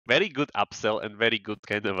very good upsell and very good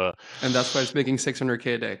kind of a. And that's why it's making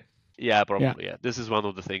 600K a day. Yeah, probably. Yeah, this is one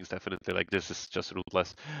of the things. Definitely, like this is just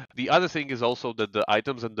ruthless. The other thing is also that the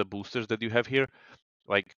items and the boosters that you have here,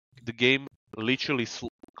 like the game literally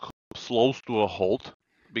slows to a halt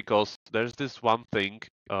because there's this one thing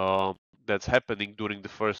that's happening during the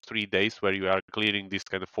first 3 days where you are clearing this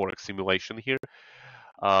kind of forex simulation here.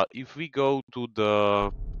 If we go to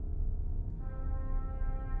the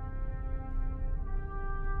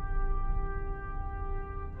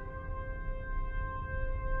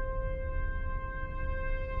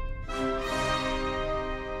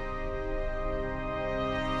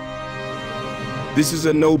This is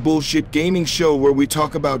a no-bullshit gaming show where we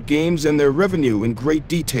talk about games and their revenue in great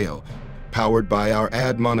detail, powered by our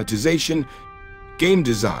ad monetization, game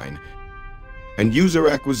design, and user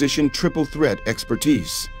acquisition triple threat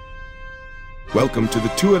expertise. Welcome to the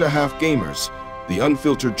 2.5 Gamers, the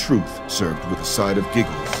unfiltered truth served with a side of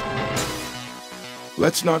giggles.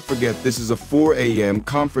 Let's not forget this is a 4 a.m.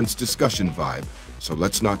 conference discussion vibe, so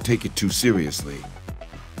let's not take it too seriously.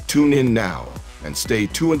 Tune in now and stay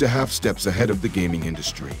 2.5 steps ahead of the gaming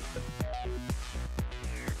industry.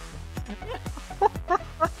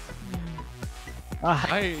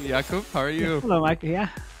 Hi, Jakub. How are you? Hello, Mike. Yeah.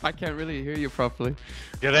 I can't really hear you properly.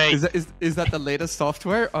 G'day. Is that the latest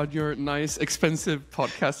software on your nice, expensive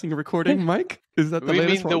podcasting recording mic? Is that the We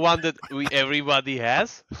latest mean the one that everybody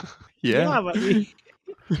has? Yeah. But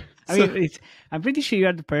I mean, I'm pretty sure you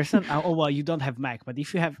are the person. Oh well, you don't have Mac, but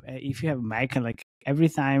if you have Mac, and like every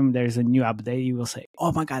time there's a new update, you will say,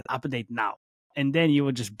 "Oh my god, update now!" And then you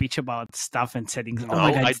will just bitch about stuff and settings. No, oh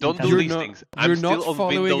my god, I don't do You're these not, things. you're I'm still not on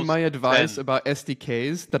following Windows my advice 10. about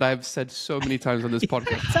SDKs that I've said so many times on this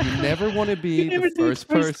podcast. You never want to be never the do it first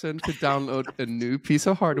first. person to download a new piece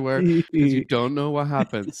of hardware because you don't know what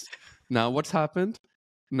happens. Now, what's happened?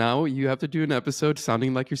 Now you have to do an episode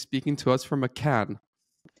sounding like you're speaking to us from a can.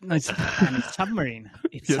 No, it's a submarine.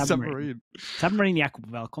 It's Yeah, submarine. Submarine, Jakub,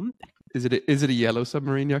 welcome. Is it a yellow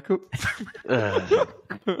submarine, Jakub?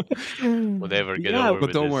 Whatever, get Yeah, over But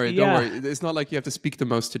with don't this. worry, don't worry. It's not like you have to speak the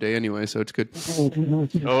most today anyway, so it's good.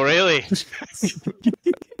 Oh, really?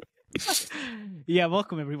 Yeah,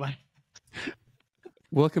 welcome everyone.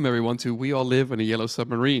 Welcome everyone to We All Live in a Yellow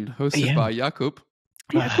Submarine, hosted Yeah. by Jakub.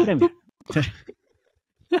 Yeah,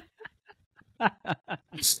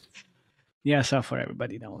 yeah, so for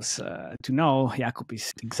everybody knows to know, Jakub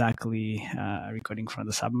is exactly recording from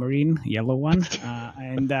the submarine, yellow one,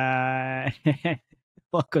 and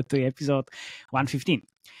welcome to episode 115.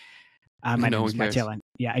 My No name one is cares. Mattel, and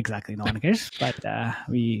yeah, exactly, no one cares, but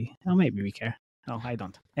maybe we care. No, I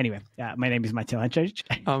don't. Anyway, my name is Mattel Ancharic.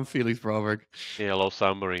 I'm Felix Broberg. Yellow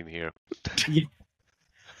submarine here.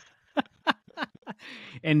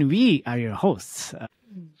 And we are your hosts.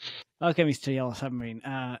 Okay, Mr. Yellow Submarine.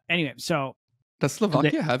 Anyway, so Does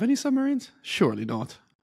Slovakia have any submarines? Surely not.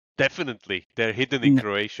 Definitely. They're hidden in No.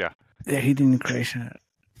 Croatia. they're hidden in Croatia.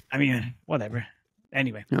 I mean, whatever.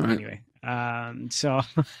 Anyway, All right. anyway. So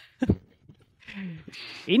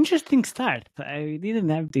interesting start. I didn't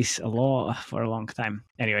have this law for a long time.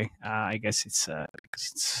 Anyway, I guess it's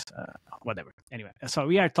because it's whatever. Anyway, so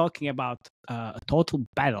we are talking about a Total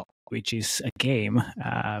Battle, which is a game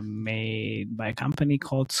made by a company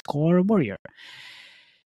called Score Warrior.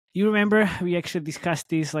 You remember we actually discussed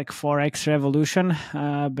this like 4X Revolution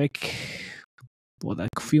back like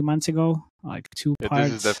a few months ago, like two Yeah,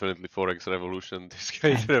 parts. this is definitely Forex Revolution. This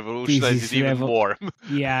kind of And revolutionized this it even is more.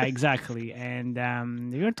 Yeah, exactly. And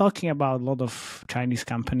we were talking about a lot of Chinese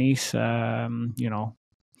companies, working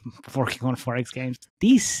on Forex games.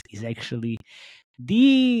 This is actually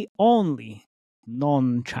the only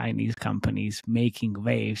non-Chinese companies making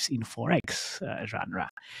waves in Forex genre.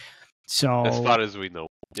 So As far as we know.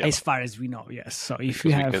 Yeah. as far as we know, yes. So if Because you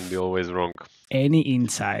we have can be always wrong. any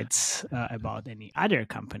insights about any other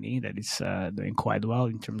company that is doing quite well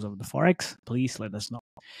in terms of the Forex, please let us know.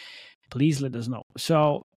 Please let us know.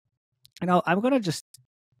 So, I'm going to just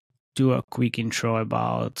do a quick intro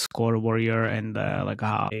about Score Warrior and like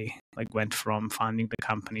how they went from founding the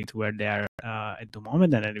company to where they are at the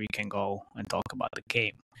moment, and then we can go and talk about the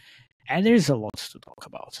game. And there's a lot to talk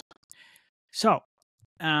about. So,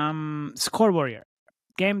 Score Warrior,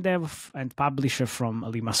 game dev and publisher from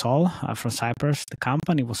Limassol, from Cyprus. The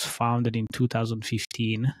company was founded in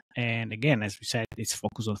 2015, and again, as we said, it's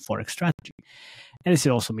focused on Forex strategy. And it's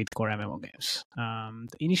also mid-core MMO games.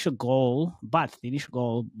 The initial goal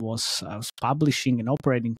was publishing and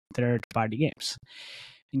operating third-party games.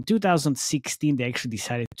 In 2016, they actually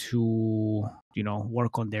decided to,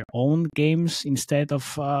 work on their own games instead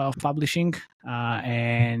of publishing.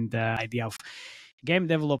 And the idea of game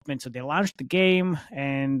development. So they launched the game,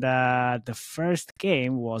 and the first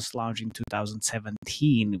game was launched in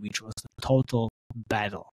 2017, which was the Total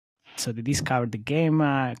Battle. So they discovered the game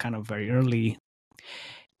kind of very early,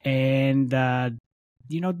 and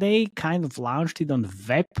they kind of launched it on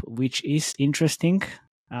web, which is interesting.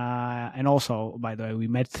 And also, by the way, we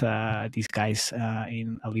met these guys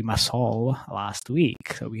in Limassol last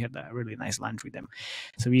week, so we had a really nice lunch with them.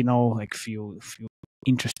 So we know like few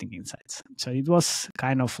interesting insights. So it was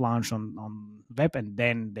kind of launched on web, and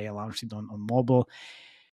then they launched it on mobile.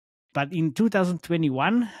 But in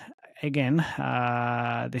 2021, again,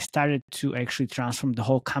 they started to actually transform the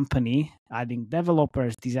whole company, adding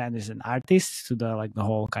developers, designers, and artists to the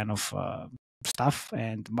whole kind of stuff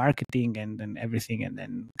and marketing and everything. And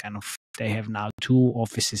then kind of they have now 2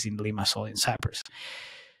 offices in Limassol in Cyprus.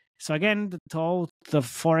 So again, the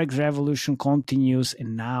Forex revolution continues,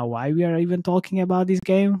 and now why we are even talking about this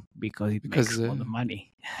game? Because it makes a lot of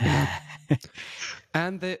money.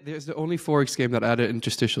 And there's the only Forex game that added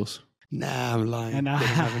interstitials. Nah, I'm lying. They don't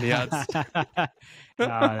have any ads.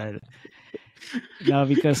 No,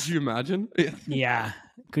 because... Could you imagine? Yeah.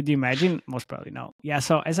 Could you imagine? Most probably no. Yeah,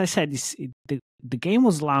 so as I said, the game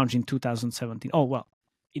was launched in 2017. Oh, well,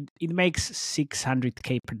 it makes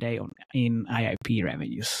 600K per day in IIP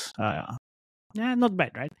revenues. Yeah, not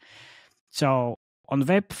bad, right? So on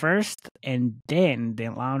web first, and then they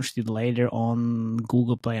launched it later on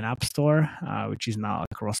Google Play and App Store, which is now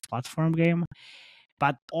a cross-platform game.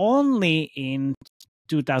 But only in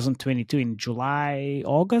 2022, in July,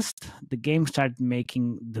 August, the game started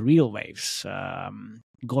making the real waves,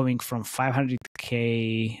 going from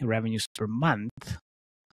 500K revenues per month,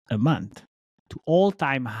 to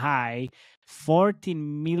all-time high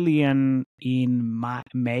 14 million in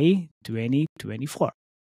May 2024.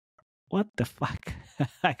 What the fuck?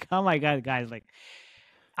 Like, oh my god, guys! Like,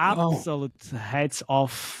 absolute heads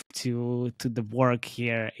off to the work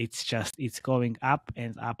here. It's going up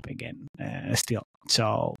and up again still.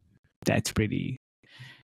 So that's pretty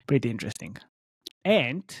interesting.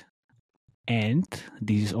 And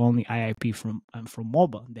this is only IIP from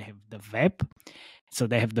mobile. They have the web, so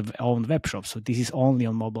they have their own web shop. So this is only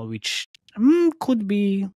on mobile, which could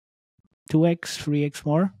be 2x, 3x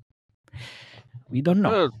more. We don't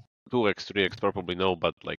know. 2x, 3x probably no,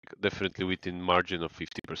 but like definitely within margin of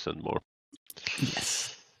 50% more.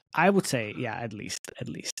 Yes, I would say, yeah, at least.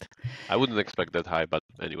 I wouldn't expect that high, but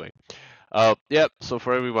anyway. So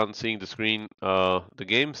for everyone seeing the screen, the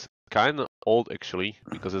game's kind of old actually,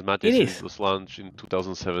 because as Matt said, it was launched in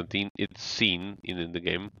 2017. It's seen in the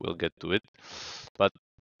game. We'll get to it, but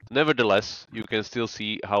nevertheless, you can still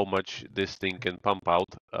see how much this thing can pump out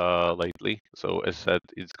lately. So as said,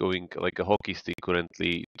 it's going like a hockey stick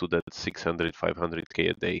currently to that 600, 500K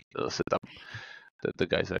a day setup that the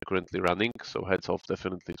guys are currently running. So heads off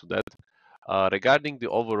definitely to that. Regarding the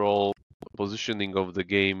overall positioning of the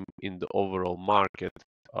game in the overall market,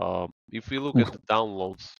 if we look at the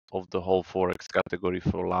downloads of the whole Forex category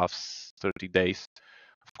for last 30 days,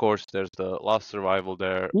 of course, there's the Last Survival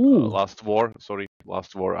there, Last War,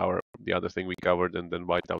 the other thing we covered, and then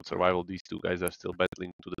Whiteout Survival. These 2 guys are still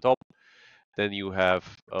battling to the top. Then you have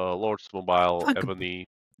Lords Mobile, Ebony.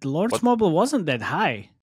 The Lords Mobile wasn't that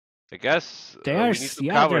high. I guess we need to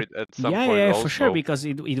cover it at some point. Yeah, also. For sure, because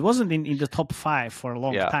it wasn't in the top 5 for a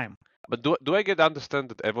long time. But do I get to understand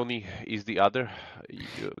that Ebony is the other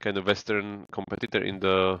kind of Western competitor in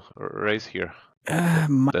the race here?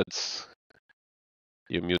 That's...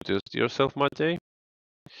 You muted yourself, Matej?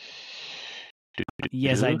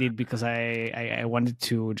 Yes, I did, because I wanted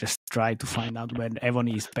to just try to find out when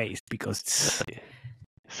Ebony is based, because it's...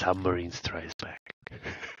 Submarine Strikes Back.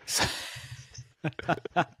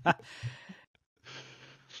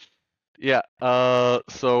 Yeah,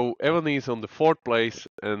 so Ebony is on the 4th place,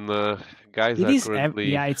 and guys it are is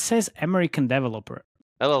currently... it says American developer.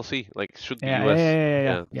 LLC, like, should be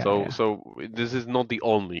US. Yeah. So this is not the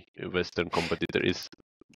only Western competitor. It's,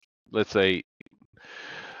 let's say,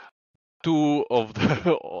 2 of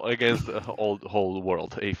the against the whole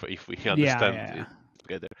world, if we understand it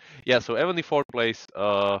together. Yeah, so Ebony 4th place,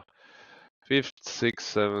 5th, 6th,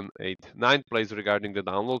 7th, 8th, 9th place regarding the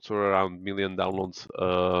downloads, or around 1 million downloads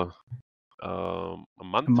a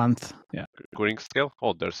month. A month, yeah. Scoring scale.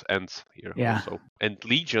 Oh, there's Ents here also. And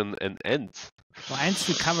Legion and Ents. Well, Ents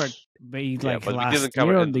we covered but last we didn't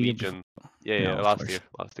cover year Ent Legion. Last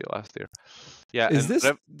year. Yeah. Is this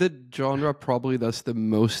the genre probably that's the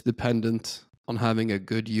most dependent on having a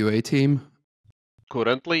good UA team?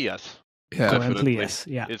 Currently, yes. Yeah. Currently, yes.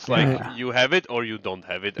 Yeah. It's like you have it or you don't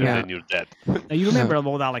have it, and then you're dead. You remember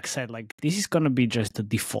what Alex said? Like, this is gonna be just the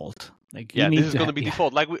default. Like Yeah, you need this is to going to be yeah.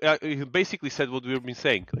 default. Like we basically said what we've been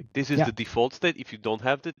saying. Like this is Yeah. the default state. If you don't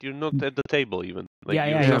have that, you're not at the table even. Like Yeah,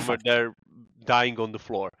 you're yeah, somewhere there dying on the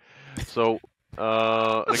floor. So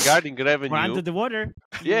regarding Or revenue, under the water.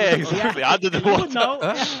 You yeah, would know. exactly, Yeah. under the You would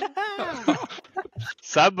water. know.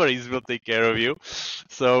 Somebody's will take care of you.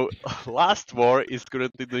 So Last War is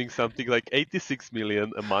currently doing something like 86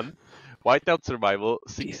 million a month. Whiteout Survival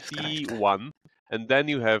Jesus Christ. 61, and then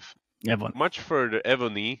you have Everyone. much further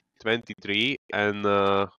Ebony 23, and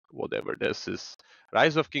whatever this is,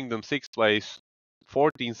 Rise of Kingdom 6th place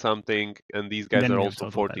 14 something, and these guys Then are we have also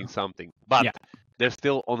total 14 battle. something. But Yeah. they're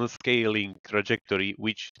still on a scaling trajectory,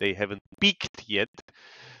 which they haven't peaked yet.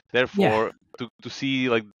 Therefore, to see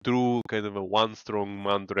like true kind of a one strong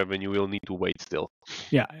month revenue, we'll need to wait still.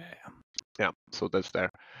 Yeah. Yeah, so that's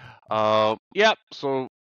there. Yeah, so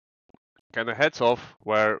kind of heads off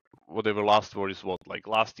where whatever Last War is what, like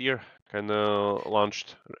last year kind of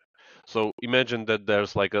launched. So imagine that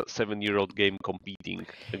there's like a 7-year-old game competing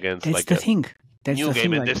against That's like the a thing. That's new the game,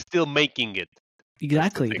 thing. and Like, they're still making it.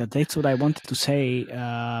 exactly. thing. That's what I wanted to say,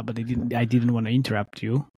 but I didn't want to interrupt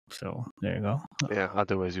you. So there you go. Yeah,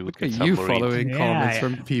 otherwise you would Look get at you submarines. following Yeah, comments yeah.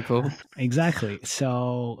 from people. Exactly.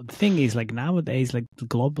 So the thing is, like nowadays, like the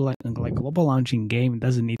global launching game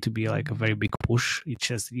doesn't need to be like a very big push. It's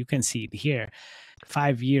just you can see it here,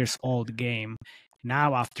 5 years old game.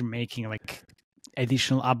 Now after making like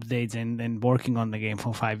additional updates and working on the game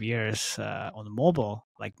for 5 years on mobile,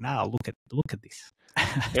 like now look at this.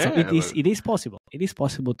 So Yeah, it is possible. It is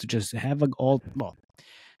possible to just have an old, well,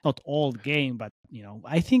 not old game, but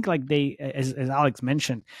I think like they, as Alex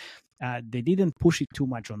mentioned, they didn't push it too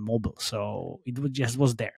much on mobile, so it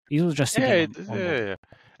was there. It was just sitting on mobile. yeah.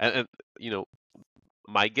 And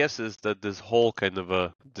my guess is that this whole kind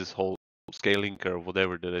of this whole scaling curve,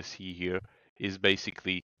 whatever that I see here, is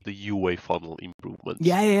basically the UA funnel improvements.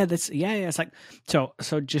 Yeah. It's like so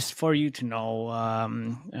just for you to know,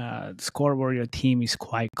 the Score Warrior team is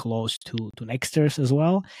quite close to Nexters as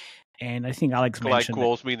well, and I think Alex Like mentioned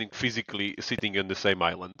close, meaning physically sitting on the same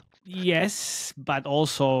island. yes, but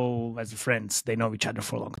also as friends, they know each other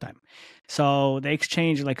for a long time. So they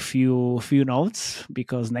exchange like few notes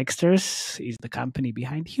because Nexters is the company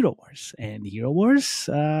behind Hero Wars, and Hero Wars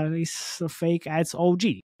is a fake ads OG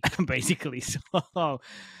basically.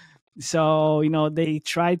 So they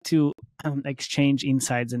try to exchange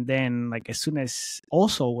insights, and then like as soon as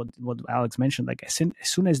also what Alex mentioned, like as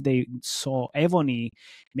soon as they saw Evony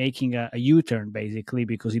making a U-turn basically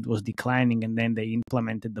because it was declining, and then they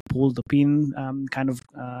implemented the pull the pin kind of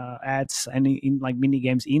ads and in like mini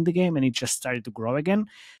games in the game, and it just started to grow again.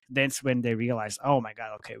 That's when they realized, oh my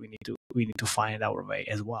god, okay, we need to find our way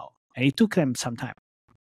as well, and it took them some time.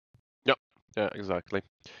 Yeah, exactly.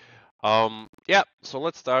 Yeah, so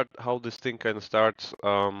let's start how this thing kind of starts.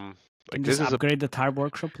 Can Like you this just is upgrade the Tar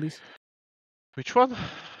Workshop, please? which one?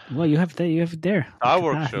 Well, you have it there. Our You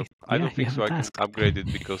can- workshop. I yeah, don't you think have so. a I can task. upgrade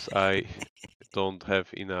it because I don't have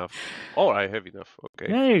enough. Oh, I have enough.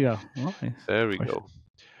 Okay, There you go. Well, there we course. go.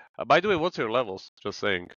 By the way, what's your levels? Just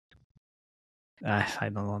saying. I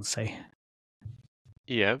don't want to say.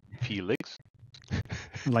 Yeah, Felix.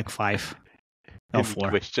 Like 5 or Any 4.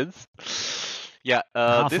 questions? Yeah,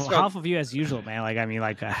 this one. Half of you as usual, man. Like I mean,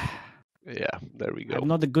 like Yeah, there we go. I'm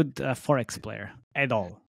not a good forex player at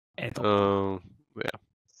all. Yeah.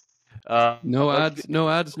 No ads,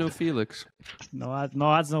 no Felix. No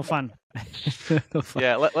ads, no fun. No fun.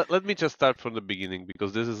 Yeah, let me just start from the beginning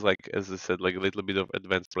because this is like, as I said, like a little bit of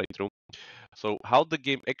advanced playthrough. So how the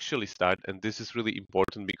game actually started, and this is really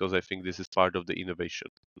important because I think this is part of the innovation.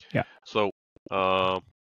 Yeah. So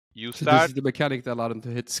you So start. this is the mechanic that allowed them to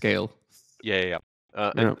hit scale. Yeah.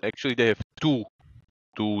 And actually, they have two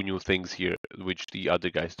new things here which the other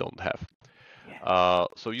guys don't have. Yeah.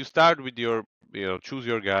 So you start with your, choose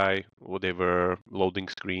your guy, whatever, loading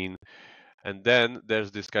screen, and then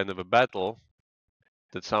there's this kind of a battle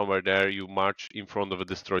that somewhere there you march in front of a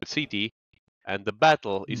destroyed city, and the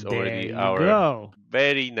battle is already There you our go.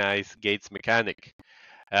 very nice gates mechanic.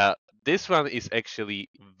 This one is actually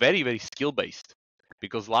very, very skill based.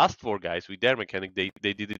 Because Last War guys with their mechanic, they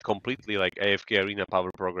did it completely like AFK arena power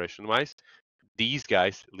progression wise. These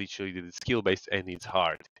guys literally did it skill based, and it's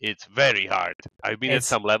hard. It's very hard. I've been at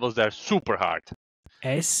some levels that are super hard.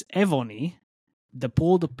 As Evony, the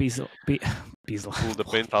pull the puzzle. Pull the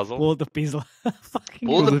pin puzzle. Pull the puzzle.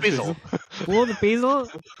 Pull the puzzle. Pull the puzzle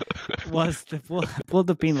was the pull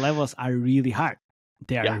the pin levels are really hard.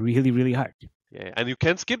 They are really, really hard. Yeah, and you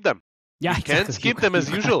can't skip them. Yeah, you can't skip them as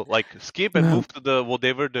usual. Like skip and move to the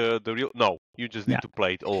whatever the real. No, you just need to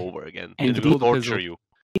play it all over again, and it will torture you.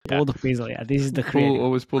 Pull the puzzle. Yeah, this is the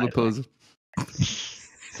always pull the puzzle.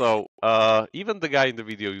 So even the guy in the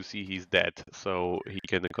video, you see he's dead, so he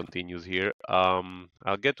kind of continues here.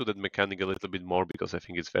 I'll get to that mechanic a little bit more because I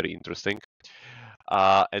think it's very interesting.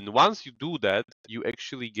 And once you do that, you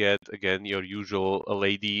actually get, again, your usual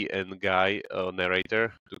lady and guy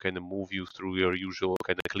narrator to kind of move you through your usual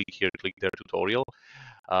kind of click here, click there tutorial.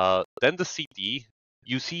 Then the city,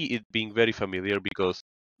 you see it being very familiar because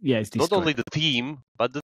Yeah, it's not only destroyed. the theme,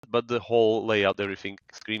 but the whole layout, everything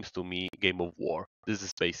screams to me Game of War. This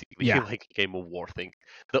is basically Yeah. like a Game of War thing.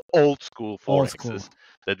 The old school Old school. 4Xs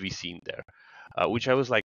that we seen there, which I was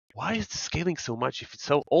like, why is the scaling so much if it's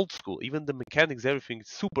so old school? Even the mechanics, everything is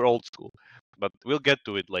super old school. But we'll get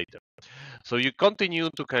to it later. So you continue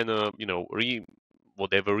to kind of,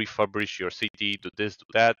 refurbish your city, do this, do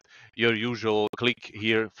that. Your usual click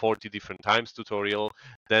here 40 different times tutorial.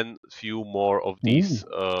 Then few more of these,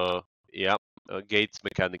 gates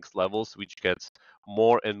mechanics levels, which gets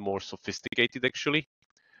more and more sophisticated actually.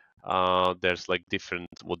 There's like different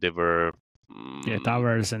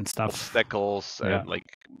Towers and stuff. obstacles and like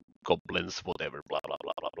goblins, whatever, blah blah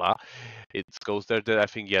blah blah blah. It goes there. I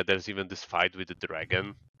think there's even this fight with the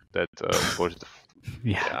dragon that of course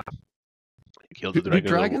kill the Do dragon.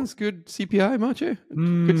 dragons good CPI, Mache?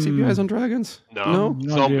 Good CPIs on dragons? No,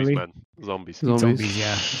 not zombies, really. man. Zombies. Zombies.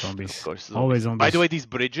 Yeah, zombies. Of course, Always zombies. By the way, these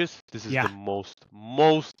bridges, this is Yeah. the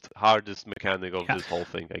most hardest mechanic of this whole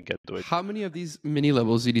thing. I get to it. How many of these mini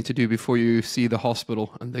levels do you need to do before you see the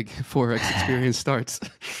hospital and the 4X experience starts?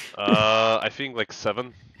 I think like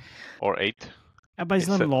 7 or 8. But it's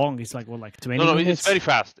not long. It's like 20 No, minutes? it's very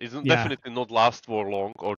fast. It's definitely not Last War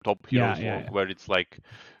long or Top Heroes long, where it's like,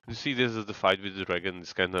 you see, this is the fight with the dragon.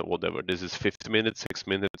 It's kind of whatever. This is 50 minutes, 6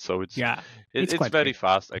 minutes, so it's it's very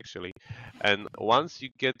fast actually. And once you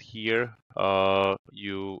get here,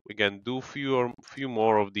 you again do few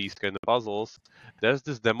more of these kind of puzzles. There's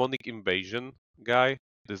this demonic invasion guy,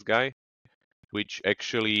 this guy, which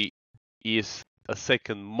actually is a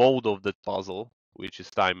second mode of that puzzle, which is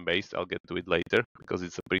time-based. I'll get to it later because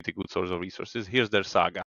it's a pretty good source of resources. Here's their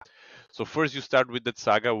saga. So first you start with that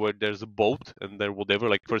saga where there's a boat and there whatever,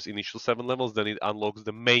 like first initial 7 levels, then it unlocks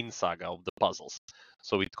the main saga of the puzzles.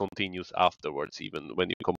 So it continues afterwards, even when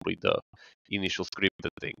you complete the initial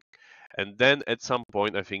scripted thing. And then at some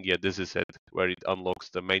point, I think, this is it, where it unlocks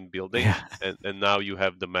the main building, and now you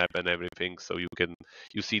have the map and everything, so you can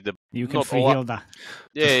free Hilda.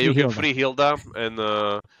 Yeah, you can free Hilda,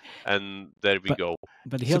 and there we go.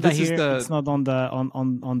 But Hilda it's not on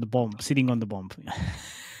the bomb, sitting on the bomb.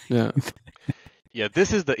 Yeah. Yeah,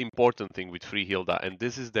 this is the important thing with free Hilda, and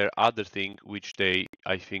this is their other thing, which they,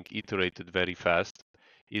 I think, iterated very fast,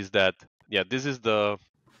 is that, this is the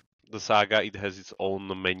saga. It has its own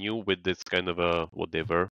menu with this kind of a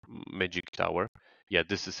magic tower. Yeah,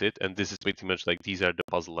 this is it, and this is pretty much like these are the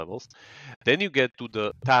puzzle levels. Then you get to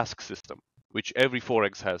the task system, which every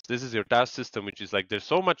 4X has. This is your task system, which is like there's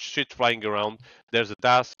so much shit flying around. There's a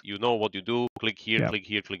task, you know what you do. Click here, click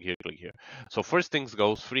here, click here, click here. So first things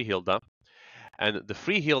goes, free Hilda. And the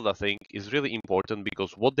free Hilda thing is really important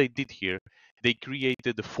because what they did here, they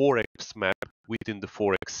created the 4X map within the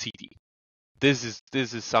 4X city. This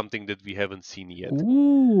is something that we haven't seen yet.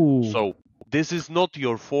 Ooh. So this is not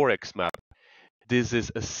your 4X map. This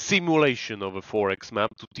is a simulation of a 4X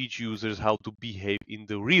map to teach users how to behave in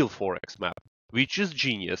the real 4X map, which is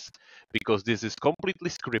genius because this is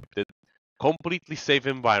completely scripted, completely safe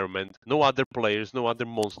environment, no other players, no other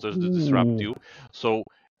monsters to disrupt you. So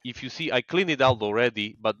if you see, I cleaned it out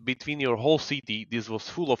already, but between your whole city, this was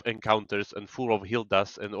full of encounters and full of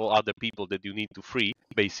Hildas and all other people that you need to free,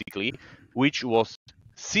 basically, which was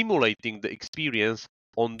simulating the experience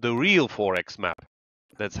on the real 4X map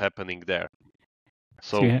that's happening there.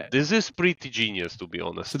 So this is pretty genius, to be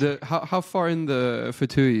honest. So how far in the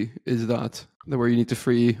Fatui is that where you need to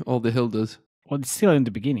free all the Hildas? Well, it's still in the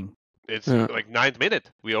beginning. It's like 9th minute.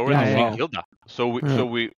 We already freed Hilda. So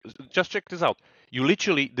we just check this out. You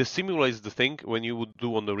literally, this simulates the thing when you would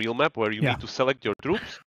do on the real map where you need to select your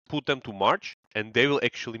troops, put them to march, and they will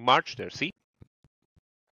actually march there, see?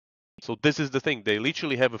 So this is the thing. They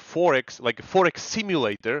literally have a 4X, like a 4X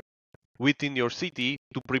simulator within your city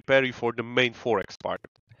to prepare you for the main 4X part,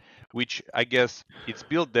 which I guess it's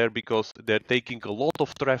built there because they're taking a lot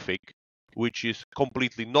of traffic, which is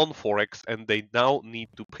completely non-4X, and they now need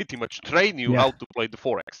to pretty much train you how to play the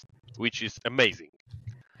 4X, which is amazing.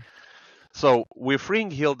 So we're freeing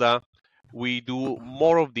Hilda. We do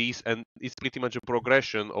more of these, and it's pretty much a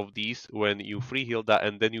progression of these when you free Hilda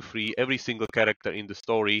and then you free every single character in the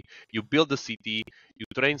story. You build a city, you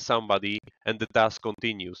train somebody, and the task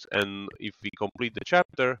continues. And if we complete the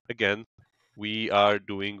chapter, again, we are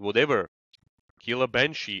doing whatever. Kill a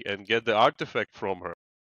Banshee and get the artifact from her.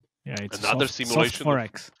 Yeah, it's Another soft simulation of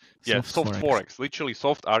forex. yeah, soft forex, literally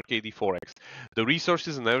soft arcade forex. The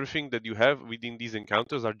resources and everything that you have within these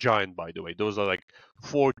encounters are giant, by the way. Those are like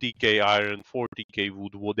 40k iron, 40k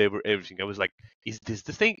wood, whatever, everything. I was like, is this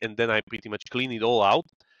the thing? And then I pretty much clean it all out.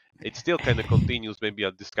 It still kind of continues, maybe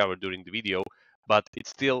I discovered during the video, but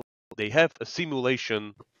it's still, they have a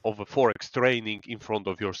simulation of a forex training in front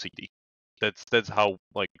of your city. That's how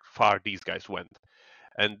like far these guys went.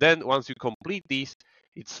 And then once you complete these,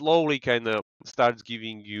 it slowly kind of starts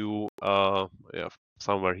giving you yeah,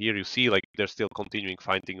 somewhere here you see like they're still continuing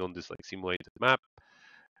fighting on this like simulated map.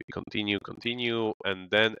 We continue, and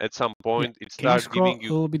then at some point it Can you starts scroll giving a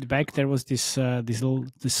you little bit back? There was this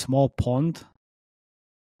this small pond.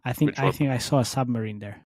 I think I saw a submarine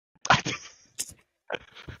there.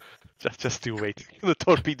 just you wait. The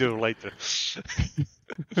torpedo later.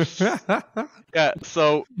 Yeah,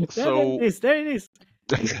 so there it is.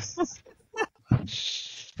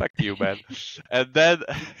 Fuck you, man. And then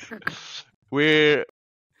we're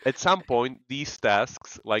at some point these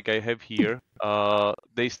tasks, like I have here,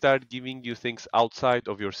 they start giving you things outside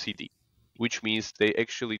of your city, which means they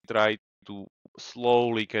actually try to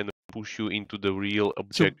slowly kind of push you into the real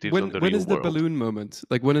objectives so on the when real is the world. balloon moment?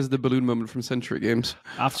 Like when is the balloon moment from Century Games?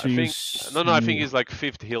 After I think I think it's like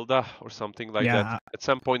 5th Hilda or something like that. At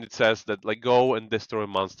some point it says that like go and destroy a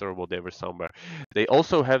monster or whatever somewhere. They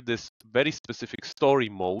also have this very specific story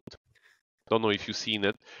mode. Don't know if you've seen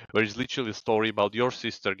it, where it's literally a story about your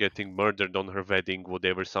sister getting murdered on her wedding,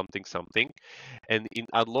 whatever, something, and it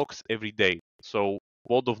unlocks every day. So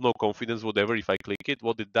vote of no confidence, whatever, if I click it,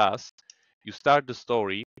 what it does, you start the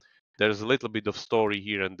story, there's a little bit of story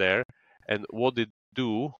here and there, and what it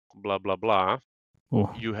do, blah, blah, blah,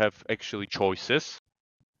 you have actually choices,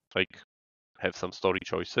 like have some story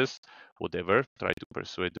choices, whatever, try to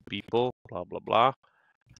persuade the people, blah, blah, blah.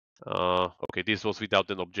 Okay, this was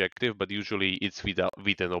without an objective, but usually it's with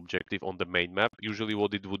an objective on the main map. Usually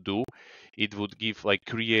what it would do, it would give like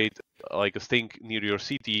create like a thing near your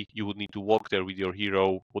city. You would need to walk there with your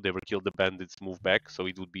hero, whatever, kill the bandits, move back. So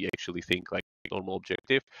it would be actually think like normal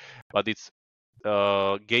objective, but it's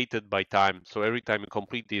gated by time. So every time you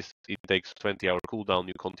complete this, it takes 20-hour cooldown.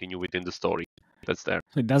 You continue within the story. That's there.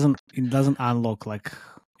 So it doesn't unlock like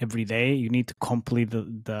every day. You need to complete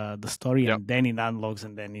the story, and then it unlocks,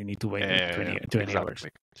 and then you need to wait 20 hours.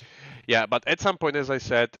 Yeah, but at some point, as I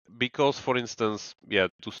said, because for instance,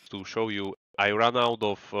 to show you, I ran out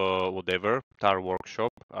of whatever tar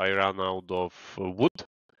workshop. I ran out of wood,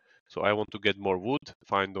 so I want to get more wood.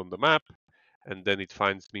 Find on the map, and then it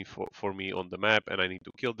finds me for me on the map, and I need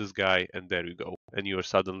to kill this guy, and there you go, and you are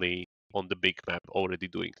suddenly on the big map already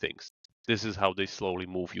doing things. This is how they slowly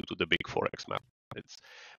move you to the big forex map.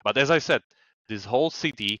 But as I said, this whole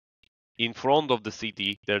city, in front of the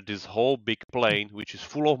city, there's this whole big plain which is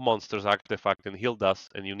full of monsters, artifact, and hildas,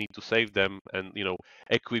 and you need to save them and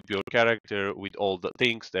equip your character with all the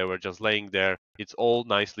things that were just laying there. It's all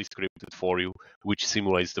nicely scripted for you, which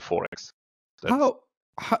simulates the forex. How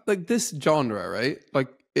like this genre, right? Like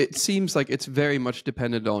it seems like it's very much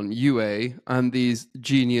dependent on UA and these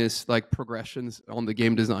genius like progressions on the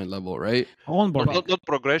game design level, right? Onboarding. Not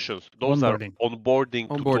progressions. Those are onboarding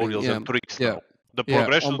tutorials and tricks now. The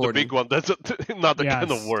progression, the big one, that's another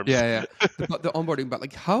kind of worms. Yeah. the onboarding, but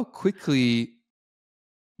like how quickly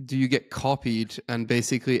do you get copied and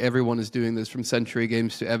basically everyone is doing this from Century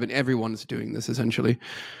Games to Evan? Everyone is doing this essentially.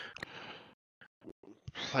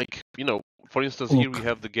 Like, for instance, here we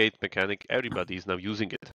have the gate mechanic. Everybody is now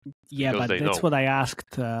using it. Yeah, but that's what I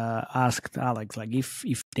asked Alex. Like,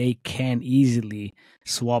 if they can easily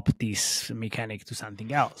swap this mechanic to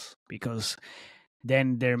something else, because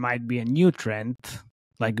then there might be a new trend,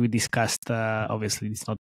 like we discussed. Obviously, it's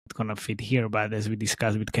not gonna fit here, but as we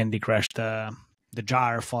discussed with Candy Crush, the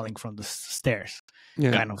jar falling from the stairs.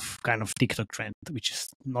 Yeah. Kind of TikTok trend, which is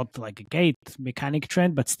not like a gate mechanic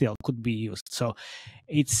trend, but still could be used. So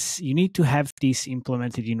you need to have this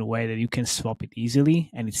implemented in a way that you can swap it easily,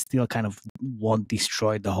 and it still kind of won't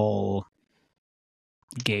destroy the whole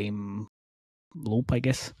game loop, I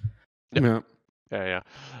guess. Yeah.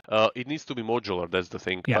 It needs to be modular. That's the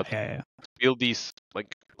thing. Yeah. Build these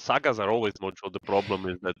like sagas are always modular. The problem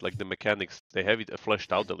is that like the mechanics, they have it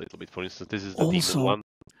fleshed out a little bit. For instance, this is the demon one.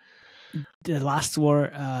 The Last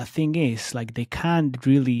War thing is like they can't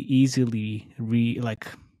really easily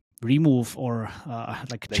remove or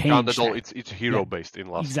they change. Can't at all. It's hero based in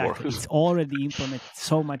Last War. It's already implemented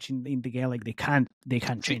so much in the game. Like they can't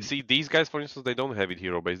change. See, these guys, for instance, they don't have it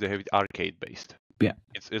hero based. They have it arcade based. Yeah,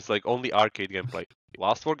 it's like only arcade gameplay.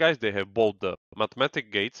 Last War guys, they have both the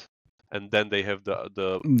mathematic gates and then they have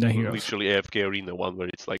the heroes. literally AFK arena one where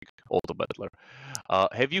it's like auto battler.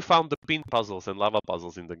 Have you found the pin puzzles and lava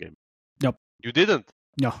puzzles in the game? Nope. You didn't?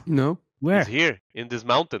 No. Where? It's here in this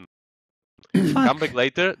mountain. Fuck. Come back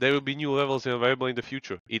later. There will be new levels available in the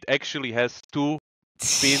future. It actually has 2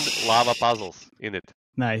 pin lava puzzles in it.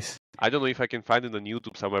 Nice. I don't know if I can find it on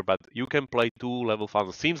YouTube somewhere, but you can play 2 level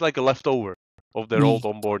puzzles. Seems like a leftover of their old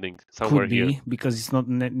onboarding somewhere Could be here. because it's not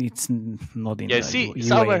in Yeah, the see, UA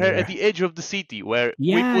somewhere here anywhere. at the edge of the city, where we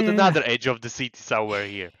Yeah, put yeah, another edge of the city somewhere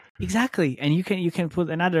here. Exactly, and you can put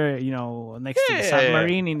another next to the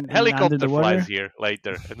submarine in under helicopter the water. flies here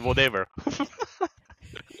later and whatever.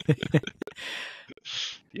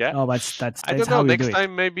 Yeah. Oh, that's I don't how know. we Next do it.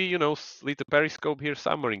 time, maybe little periscope here,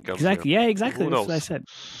 submarine comes. Exactly. Here. Yeah, exactly. Who That's knows? what I said.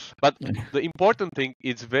 But the important thing,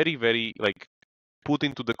 it's very, very put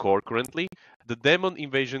into the core currently. The demon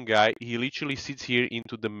invasion guy, he literally sits here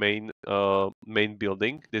into the main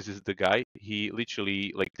building. This is the guy. He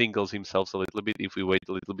literally tingles himself a little bit. If we wait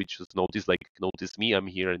a little bit, just notice me. I'm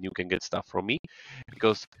here, and you can get stuff from me,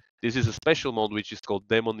 because this is a special mode which is called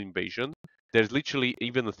demon invasion. There's literally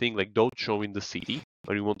even a thing like don't show in the city,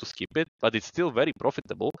 or you want to skip it, but it's still very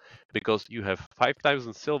profitable because you have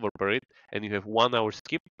 5,000 silver per it, and you have 1 hour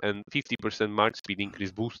skip and 50% mark speed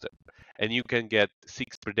increase booster, and you can get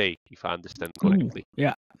 6 per day if I understand correctly. Ooh,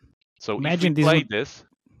 yeah. So Imagine if we play this.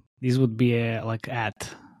 This would be a ad.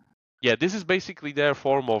 Yeah, this is basically their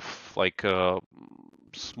form of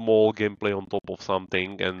small gameplay on top of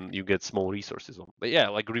something, and you get small resources on. But yeah,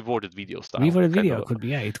 like rewarded video style. Rewarded video could be.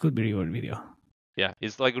 Yeah, it could be rewarded video. Yeah,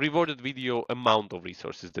 it's like rewarded video amount of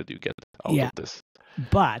resources that you get out of this.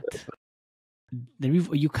 But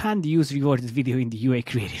you can't use rewarded video in the UA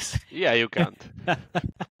creators. Yeah, you can't.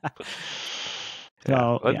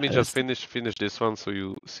 Let me just finish this one so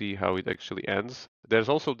you see how it actually ends. There's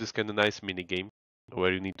also this kind of nice mini game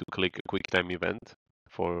where you need to click a quick time event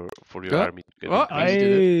for your army to get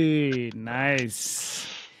Hey, nice.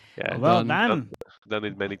 Yeah, well done. Done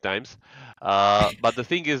it many times. But the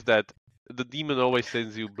thing is that the demon always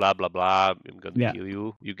sends you blah blah blah. I'm gonna kill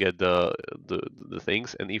you. You get the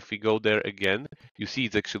things, and if we go there again, you see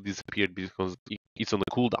it's actually disappeared because it's on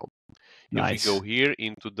a cooldown. Nice. If we go here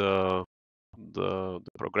into the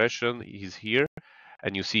progression, he's here,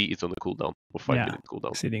 and you see it's on a cooldown of 5-minute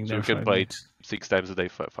cooldown. Sitting so there you can play it 6 times a day,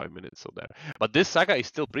 5 minutes. So there. But this saga is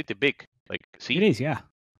still pretty big. See, it is, yeah.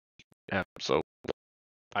 Yeah. So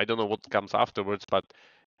I don't know what comes afterwards, but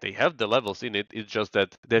they have the levels in it. It's just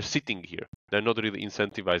that they're sitting here. They're not really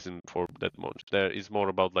incentivizing for that much. There is more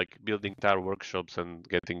about building tire workshops and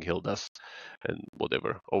getting Hildas and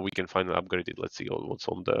whatever. Or we can finally upgrade it. Let's see what's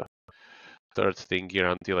on the third thing here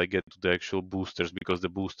until I get to the actual boosters, because the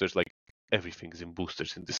boosters, everything's in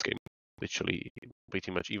boosters in this game. Literally,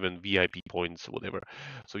 pretty much even VIP points, whatever.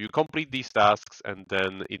 So you complete these tasks, and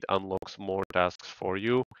then it unlocks more tasks for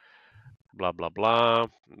you. Blah blah blah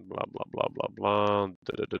blah blah blah blah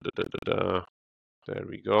blah. There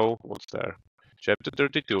we go. What's there? Chapter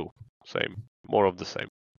 32. Same. More of the same.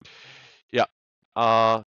 Yeah.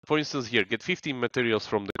 For instance, here, get 15 materials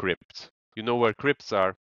from the crypts. You know where crypts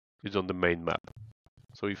are? It's on the main map.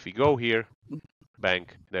 So if we go here, bang,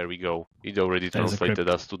 there we go. It already translated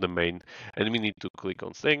us to the main, and we need to click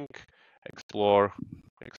on sync, explore.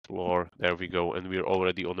 There we go, and we're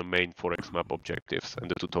already on the main Forex map objectives, and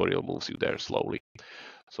the tutorial moves you there slowly.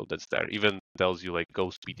 So that's there. Even tells you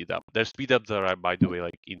go speed it up. Their speed ups are, by the way,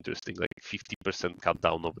 interesting, 50% cut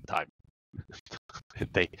down over time.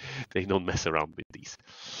 they don't mess around with these.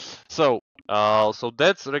 So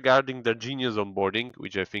that's regarding the genius onboarding,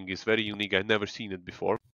 which I think is very unique. I've never seen it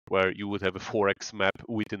before, where you would have a 4x map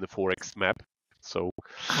within a 4x map. So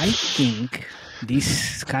I think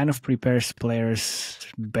this kind of prepares players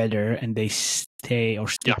better, and they stay or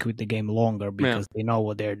stick with the game longer because they know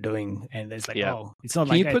what they're doing, and it's it's not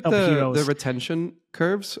Can you put heroes. The retention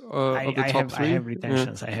curves of the top 3? I have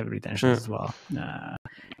retentions. I have retentions as well.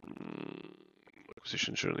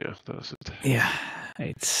 Acquisition journey, that's it. Yeah,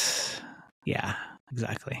 it's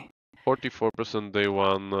exactly. 44% day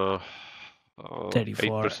 1,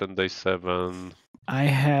 34. 8% day 7. I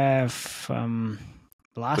have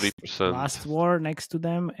last war next to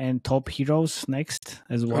them, and top heroes next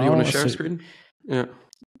as well. Do you want to share screen?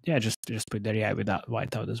 Yeah, just put there without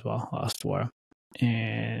whiteout as well. Last war,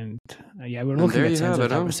 and we're looking at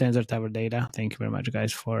Sensor Tower data. Thank you very much,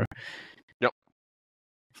 guys, for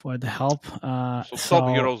the help. So top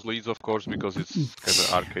heroes leads, of course, because it's kind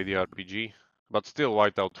of arcade RPG, but still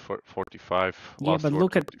whiteout for 45. But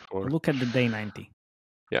look at the day 90.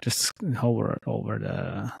 Yeah. Just hover over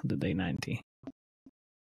the day 90.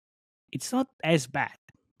 It's not as bad.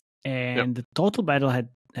 And the total battle had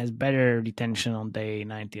has better retention on day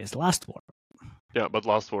 90 as Last War. Yeah, but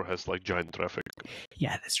Last War has like giant traffic.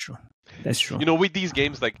 Yeah, that's true. That's true. You know, with these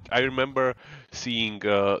games, like I remember seeing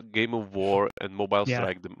Game of War and Mobile Yeah,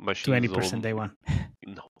 Strike, the machines 20% on day one.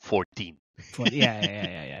 no 14.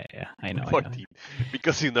 Yeah. I know. 14.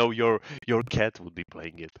 Because you know your cat would be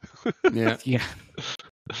playing it. Yeah. Yeah,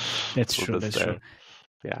 that's So true. That's there. true.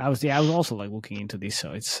 Yeah. I was also like looking into this,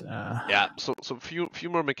 so it's Yeah. So few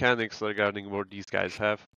more mechanics regarding what these guys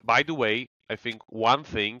have. By the way, I think one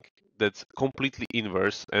thing that's completely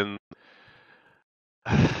inverse, and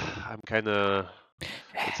I'm kind of,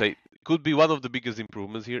 let's say, could be one of the biggest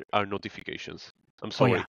improvements here are notifications. I'm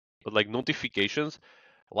sorry, yeah. but like notifications,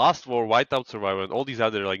 Last War, Whiteout Survivor, and all these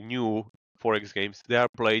other like new 4X games, they are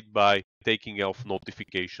played by taking off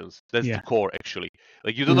notifications. That's Yeah. the core actually.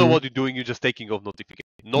 Like you don't know what you're doing, you're just taking off notifications.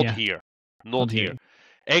 Not Yeah. here. Not here.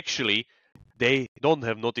 Actually, they don't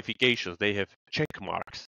have notifications, they have check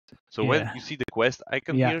marks. So when Yeah. you see the quest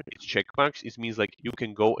icon Yeah. here, it's check marks. It means like you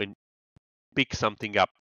can go and pick something up.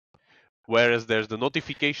 Whereas there's the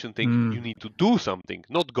notification thing, you need to do something,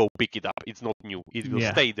 not go pick it up. It's not new. It will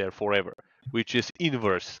Yeah. stay there forever, which is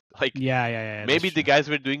inverse. Like Yeah. maybe that's the true. guys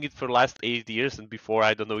were doing it for the last 8 years, and before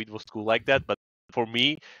I don't know it was cool like that. But for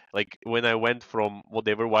me, like when I went from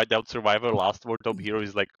whatever Whiteout Survivor, Last War, Top Hero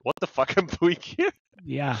is like, what the fuck I'm doing here?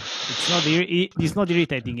 Yeah, it's not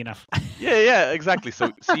irritating enough. Yeah, exactly.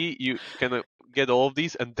 So see, you can get all of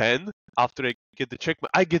these, and then after I get the check,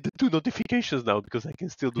 I get the 2 notifications now because I can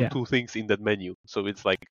still do Yeah. 2 things in that menu. So it's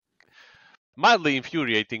like mildly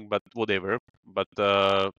infuriating, but whatever. But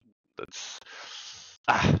that's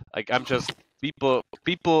like I'm just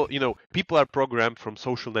people. You know, people are programmed from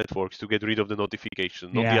social networks to get rid of the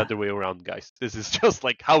notification, not the Yeah. other way around, guys. This is just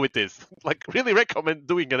like how it is. Like, really recommend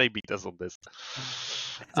doing an A/B test on this.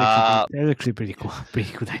 That's actually pretty cool.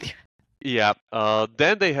 Pretty good idea. Yeah.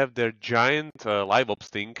 Then they have their giant live ops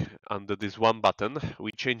thing under this one button.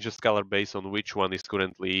 We change the color based on which one is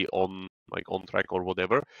currently on track or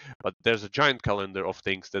whatever. But there's a giant calendar of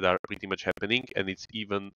things that are pretty much happening, and it's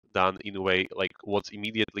even done in a way like what's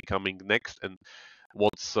immediately coming next and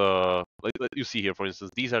what's like you see here, for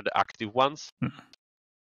instance, these are the active ones.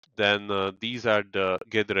 Then these are the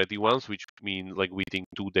get ready ones, which mean like within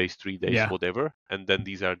 2 days, 3 days, Yeah. whatever. And then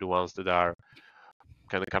these are the ones that are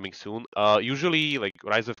kind of coming soon. Usually, like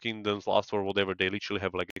Rise of Kingdoms, Last War, whatever, they literally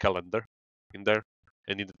have like a calendar in there,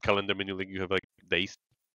 and in the calendar menu, like you have like days.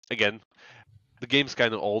 Again, the game's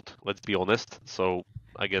kind of old, let's be honest. So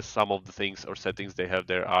I guess some of the things or settings they have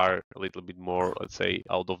there are a little bit more, let's say,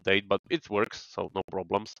 out of date, but it works, so no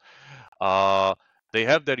problems. They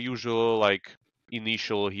have their usual like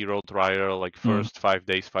initial hero trial, like first 5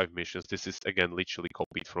 days, 5 missions. This is again literally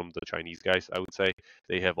copied from the Chinese guys, I would say.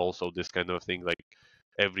 They have also this kind of thing like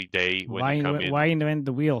every day when you come in. Why invent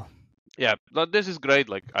the wheel? Yeah, but this is great.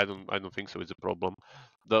 Like I don't think so. It's a problem.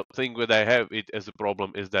 The thing that I have it as a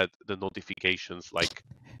problem is that the notifications, like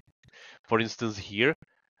for instance here,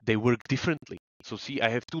 they work differently. So see, I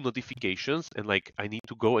have 2 notifications, and like I need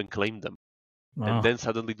to go and claim them, and then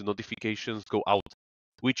suddenly the notifications go out,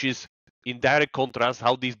 which is in direct contrast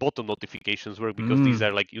how these bottom notifications work, because these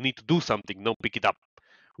are like you need to do something, no pick it up,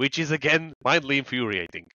 which is again mildly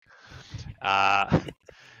infuriating.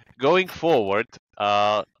 Going forward,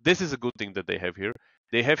 this is a good thing that they have here.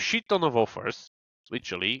 They have shit ton of offers.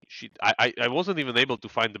 Literally, shit. I wasn't even able to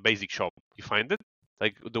find the basic shop. You find it?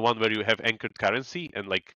 Like the one where you have anchored currency and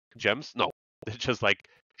like gems? No. They're just like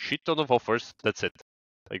shit ton of offers. That's it.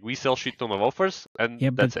 Like we sell shit ton of offers and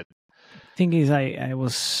that's it. Thing is,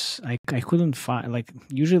 I couldn't find, like,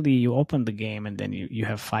 usually you open the game and then you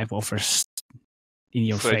have 5 offers in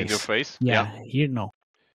your Straight face. in your face? Yeah. Here, no.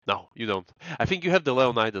 No, you don't. I think you have the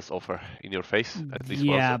Leonidas offer in your face at least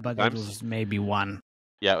once. Yeah, but times. it was maybe 1.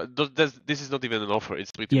 Yeah, this is not even an offer.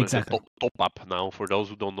 It's pretty much a top up now. For those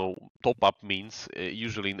who don't know, top up means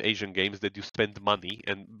usually in Asian games that you spend money,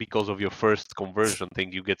 and because of your first conversion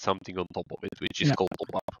thing, you get something on top of it, which is called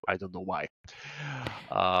top up. I don't know why.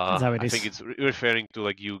 That's how it I is. think it's referring to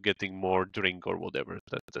like you getting more drink or whatever.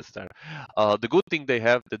 That's there. The good thing they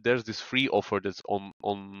have that there's this free offer that's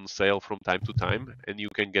on sale from time to time, and you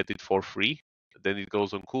can get it for free. Then it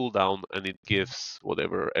goes on cooldown, and it gives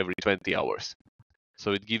whatever every 20 hours.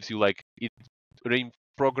 So it gives you like it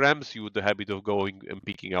programs you the habit of going and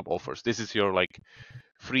picking up offers. This is your like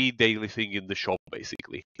free daily thing in the shop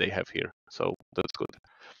basically they have here. So that's good.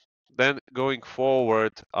 Then going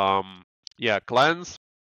forward, clans.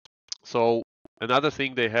 So another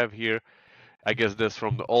thing they have here, I guess that's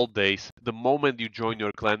from the old days. The moment you join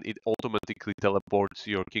your clan, it automatically teleports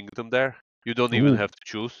your kingdom there. You don't even have to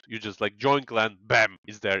choose. You just like join clan, bam,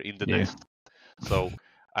 it's there in the nest. So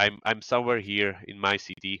I'm somewhere here in my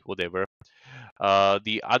city, whatever.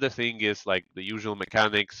 The other thing is like the usual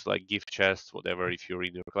mechanics, like gift chests, whatever. If you're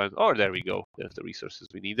in your clan, oh, there we go. There's the resources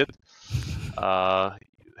we needed.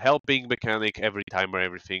 Helping mechanic, every timer,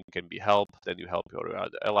 everything can be helped. Then you help your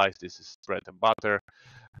other allies. This is bread and butter.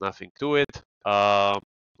 Nothing to it.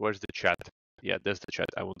 Where's the chat? Yeah, there's the chat.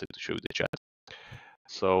 I wanted to show you the chat.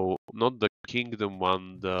 So not the kingdom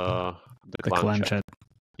one, the clan chat.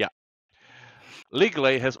 Yeah.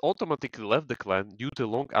 Ligley has automatically left the clan due to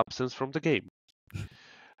long absence from the game.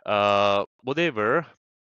 Whatever,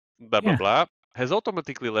 blah blah blah, has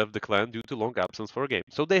automatically left the clan due to long absence for a game.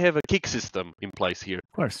 So they have a kick system in place here.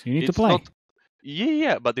 Of course, you need to play.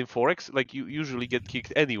 Yeah, but in Forex, like you usually get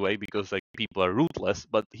kicked anyway because like people are ruthless.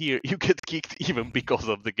 But here you get kicked even because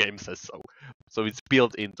of the game says so. So it's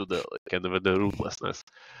built into the kind of the ruthlessness.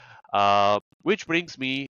 Which brings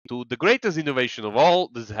me to the greatest innovation of all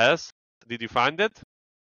this has. Did you find it?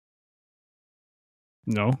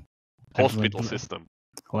 No. Hospital system.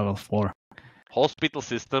 Level 4. Hospital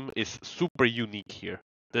system is super unique here.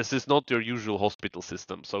 This is not your usual hospital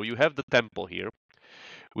system. So you have the temple here,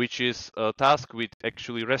 which is tasked with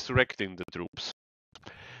actually resurrecting the troops.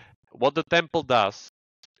 What the temple does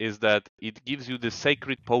is that it gives you the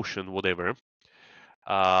sacred potion, whatever,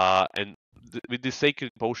 and with this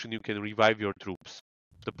sacred potion you can revive your troops.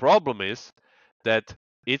 The problem is that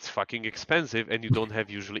it's fucking expensive and you don't have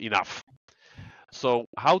usually enough. So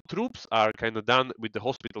how troops are kind of done with the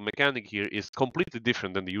hospital mechanic here is completely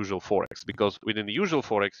different than the usual Forex, because within the usual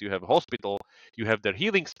Forex you have a hospital, you have their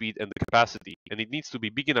healing speed and the capacity, and it needs to be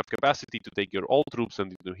big enough capacity to take your all troops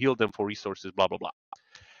and to heal them for resources, blah blah blah.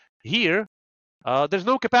 Here, there's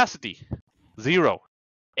no capacity, 0.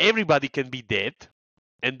 Everybody can be dead,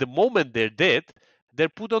 and the moment they're dead, they're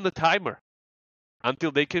put on a timer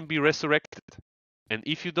until they can be resurrected. And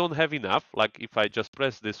if you don't have enough, like if I just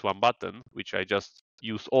press this one button, which I just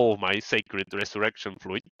use all my sacred resurrection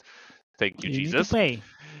fluid, thank you, Jesus. Need to pay.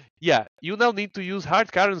 Yeah, you now need to use hard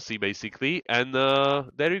currency basically, and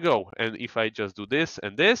there you go. And if I just do this,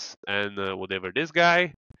 and whatever this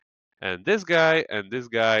guy, and this guy, and this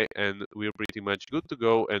guy, and we're pretty much good to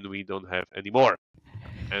go, and we don't have any more.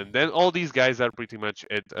 And then all these guys are pretty much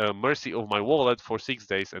at mercy of my wallet for 6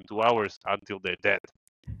 days and 2 hours until they're dead.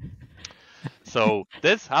 So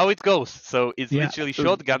that's how it goes. So it's literally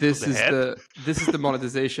shotgun to the head. This is the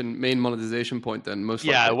main monetization point then, most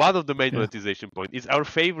likely. Yeah, one of the main monetization points. It's our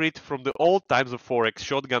favorite from the old times of Forex,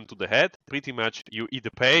 shotgun to the head. Pretty much you either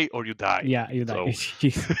pay or you die. Yeah, you die.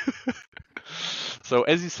 So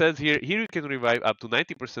as it says here you can revive up to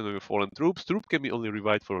 90% of your fallen troops. Troop can be only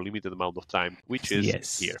revived for a limited amount of time, which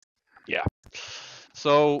is here. Yeah.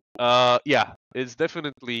 So it's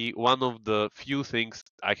definitely one of the few things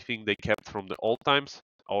I think they kept from the old times.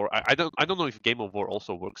 Or I don't know if Game of War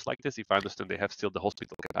also works like this. If I understand, they have still the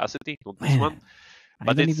hospital capacity, not this one. But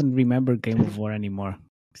I don't even remember Game of War anymore.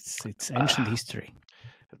 It's ancient history.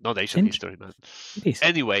 Not ancient history, man. It is.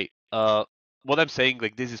 Anyway, what I'm saying,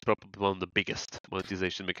 like this is probably one of the biggest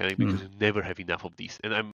monetization mechanics because you never have enough of these.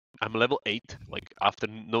 And I'm level 8, like after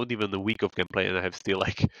not even a week of gameplay, and I have still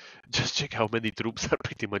like just check how many troops are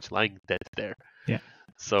pretty much lying dead there. Yeah.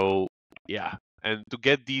 So yeah, and to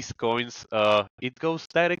get these coins, it goes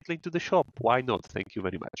directly to the shop. Why not? Thank you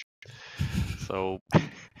very much. So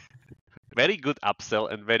very good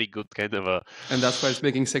upsell and very good kind of a. And that's why it's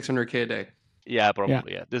making 600k a day. Yeah,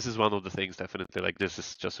 probably. Yeah, this is one of the things definitely. Like this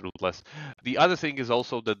is just ruthless. The other thing is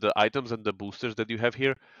also that the items and the boosters that you have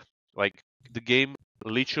here, like the game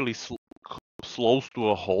literally slows to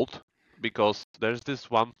a halt because there's this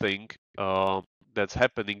one thing that's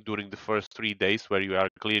happening during the first 3 days where you are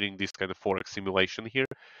clearing this kind of Forex simulation here.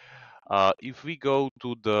 If we go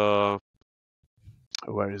to the,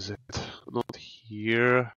 where is it? Not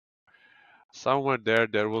here. Somewhere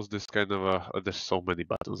there was this kind of a, there's so many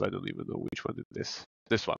buttons, I don't even know which one it is.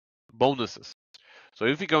 This one, bonuses. So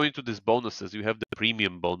if we go into these bonuses, you have the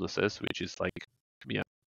premium bonuses, which is like,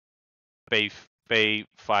 pay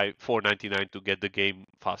 $4.99 to get the game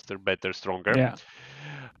faster, better, stronger. Yeah.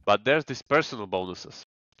 But there's this personal bonuses.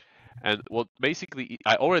 And what basically,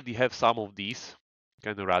 I already have some of these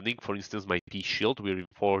kind of running. For instance, my Peace Shield, in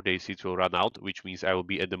 4 days it will run out, which means I will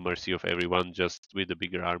be at the mercy of everyone just with a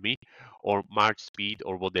bigger army, or March Speed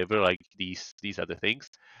or whatever, like these are the things.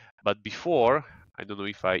 But before, I don't know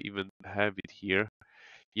if I even have it here.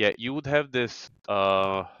 Yeah, you would have this,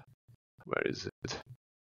 where is it?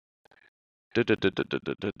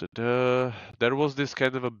 There was this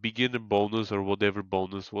kind of a beginner bonus or whatever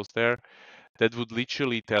bonus was there that would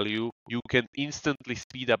literally tell you you can instantly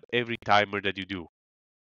speed up every timer that you do.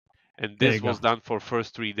 And There this you was go. done for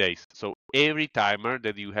first 3 days. So every timer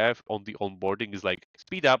that you have on the onboarding is like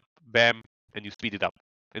speed up, bam, and you speed it up,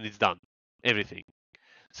 and it's done. Everything.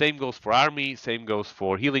 Same goes for army, same goes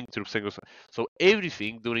for healing troops. So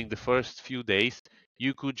everything during the first few days,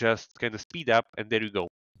 you could just kind of speed up, and there you go.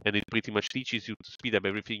 And it pretty much teaches you to speed up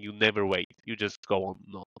everything. You never wait. You just go on.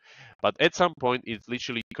 No. But at some point, it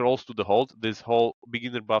literally crawls to the halt. This whole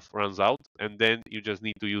beginner buff runs out, and then you just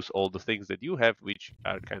need to use all the things that you have, which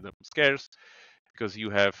are kind of scarce, because you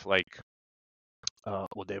have like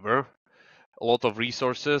whatever, a lot of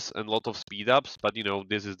resources and a lot of speed ups. But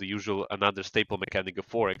this is the usual another staple mechanic of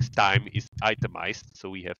Forex. Time is itemized, so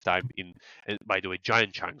we have time in, and by the way,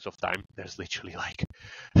 giant chunks of time. There's literally like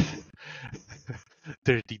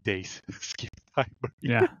 30 days skip timer.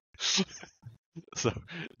 Yeah. So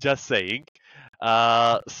just saying.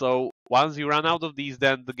 So once you run out of these,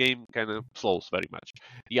 then the game kind of slows very much.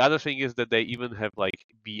 The other thing is that they even have like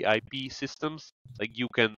VIP systems. Like you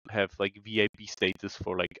can have like VIP status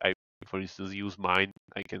for like for instance, use mine.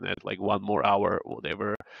 I can add like 1 more hour,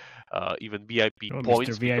 whatever. Even VIP Oh,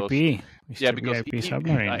 points Mr. VIP. yeah, Mr. because VIP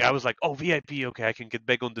submarine. I was like, oh, VIP, okay, I can get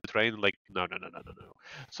back on the train. Like, no.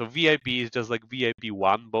 So VIP is just like VIP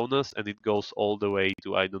 1 bonus, and it goes all the way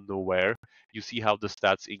to I don't know where. You see how the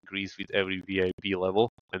stats increase with every VIP level,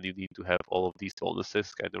 and you need to have all of these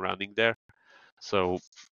bonuses kind of running there. So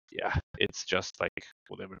yeah, it's just like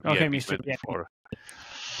whatever. Okay, VIP Mr. meant VIP. for.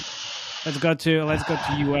 Let's go to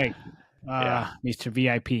UA, Yeah. Mr.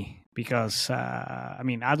 VIP, because I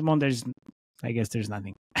mean, Admon, I guess there's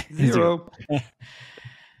nothing. Zero.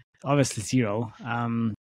 Obviously zero.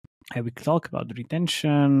 I will talk about the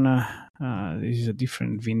retention. This is a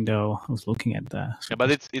different window. I was looking at the. Yeah,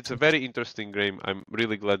 but it's a very interesting game. I'm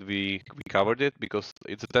really glad we covered it, because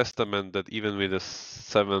it's a testament that even with a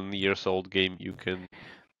 7 years old game, you can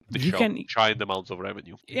giant amounts of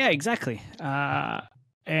revenue. Yeah, exactly.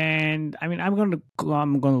 And I mean, I'm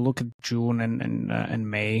gonna look at June and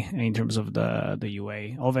May in terms of the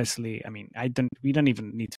UA. Obviously, I mean, we don't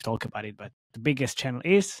even need to talk about it, but the biggest channel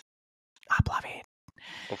is Uploving.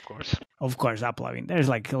 Of course, Uploving. There's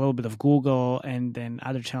like a little bit of Google, and then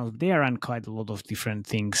other channels. They run quite a lot of different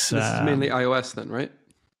things. This is mainly iOS then, right?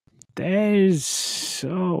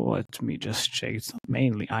 Let me just check. It's not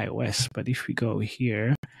mainly iOS, but if we go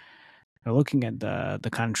here, we're looking at the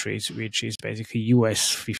countries, which is basically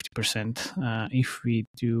US 50%. If we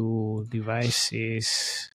do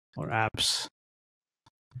devices or apps,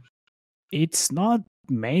 it's not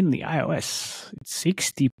mainly iOS. It's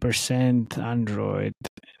 60% Android.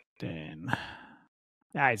 Then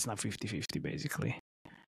it's not 50-50 basically.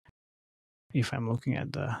 If I'm looking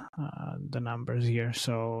at the numbers here,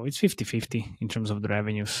 so it's 50-50 in terms of the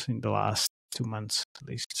revenues in the last 2 months at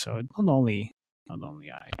least. So not only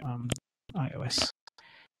iOS.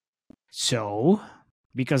 So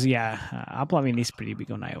because Uploving is pretty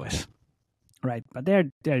big on iOS, right? But they're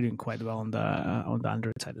doing quite well on the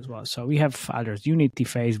Android side as well. So we have others: Unity,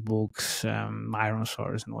 Facebooks, Iron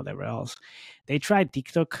Source, and whatever else. They tried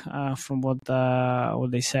TikTok, from what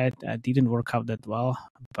they said, didn't work out that well.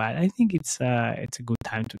 But I think it's a good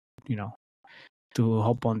time to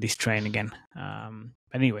hop on this train again.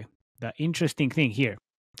 But anyway, the interesting thing here,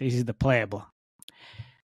 this is the playable.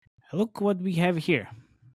 Look what we have here.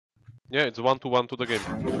 Yeah, it's 1-to-1 to the game.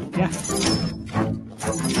 Yeah.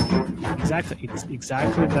 Exactly. It's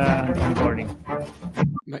exactly the onboarding.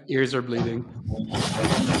 My ears are bleeding.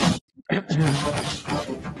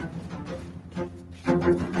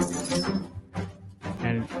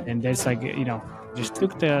 and there's like, just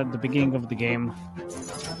took the beginning of the game.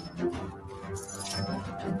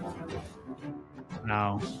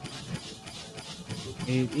 Now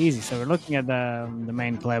it's easy. So we're looking at the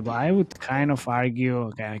main playable. I would kind of argue.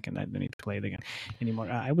 Okay, I don't need to play it again anymore.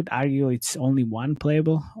 I would argue it's only one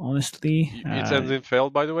playable. Honestly, It ends in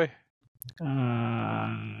failed, by the way.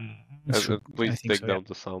 Please take down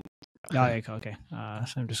the sound. Oh, okay.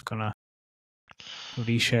 So I'm just gonna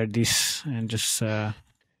reshare this and just. Yeah,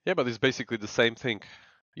 but it's basically the same thing.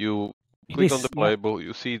 You click on the playable,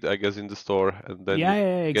 you see it, I guess, in the store, and then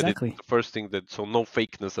exactly. get it, the first thing so no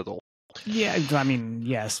fakeness at all. Yeah, I mean,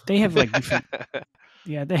 yes, they have like different.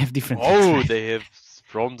 Yeah, they have different. Oh, things, they have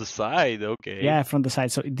from the side. Okay. Yeah, from the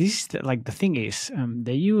side. So this is like the thing is,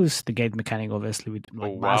 they use the gate mechanic obviously with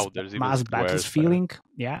like mass battles feeling.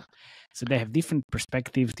 Yeah. So they have different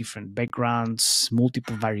perspectives, different backgrounds,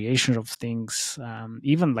 multiple variations of things,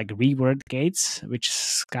 even like reword gates, which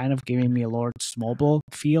is kind of giving me a Lord's Mobile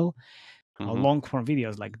feel. Long form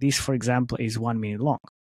videos like this, for example, is 1 minute long,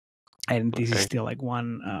 and this is still like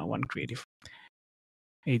one creative.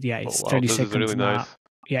 It's 36 this is really seconds now. nice.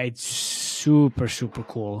 yeah, it's super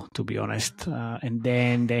cool, to be honest. And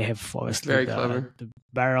then they have obviously Very clever. the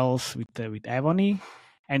barrels with ebony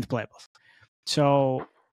and playables. So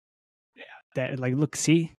that, like, look,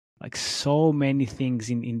 see, like so many things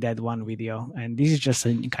in that one video, and this is just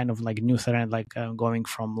a kind of like new thread, like going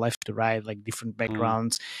from left to right, like different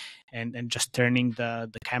backgrounds, and just turning the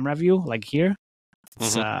camera view, like here.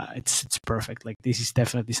 It's perfect. Like this is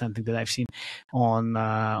definitely something that I've seen on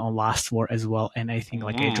Last War as well, and I think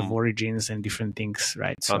like Age of Origins and different things,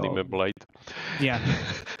 right? So Anime Blade. yeah.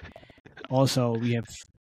 Also, we have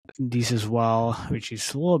this as well, which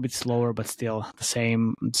is a little bit slower, but still the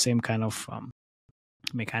same kind of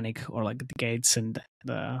mechanic, or like the gates and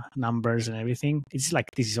the numbers and everything. It's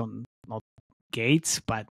like this is on not gates,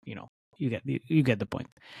 but you know, you get the point.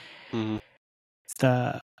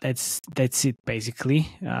 That's it basically.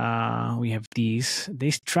 We have these.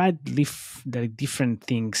 They tried the different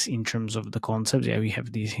things in terms of the concepts. Yeah, we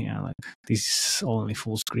have these here. Like this is only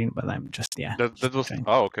full screen, but I'm just That was trying.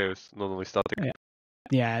 Oh, okay. It's not only static.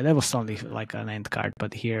 Yeah, that was only like an end card,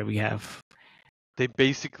 but here we have. They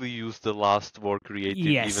basically use the Last War creative,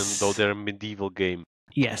 even though they're a medieval game.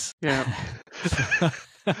 Yes. Yeah.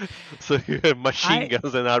 So you have machine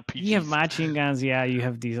guns and RPGs. You have machine guns, yeah. You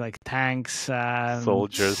have these like tanks,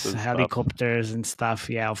 soldiers, and helicopters stuff. and stuff.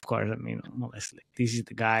 Yeah, of course. I mean, honestly, this is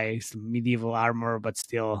the guy, medieval armor, but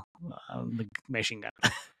still the machine gun.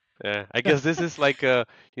 Yeah, I guess this is like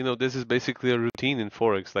this is basically a routine in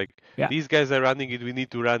Forex. Like these guys are running it, we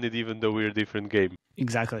need to run it, even though we're a different game.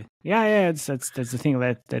 Exactly. Yeah. That's the thing.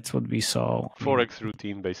 That's what we saw. Forex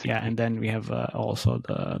routine, basically. Yeah, and then we have also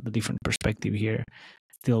the different perspective here.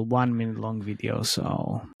 Still 1 minute long video.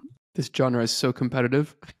 So this genre is so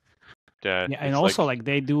competitive. Yeah, and also like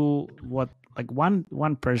they do what, like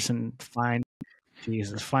one person finds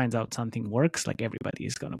out something works, like everybody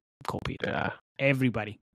is gonna copy it. Yeah,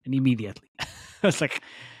 everybody, and immediately. It's like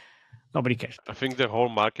nobody cares. I think the whole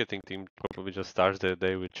marketing team probably just starts their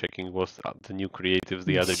day with checking what's the new creatives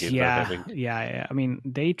the other games are having. Yeah. I mean,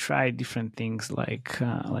 they try different things like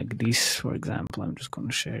this, for example. I'm just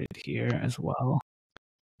gonna share it here as well.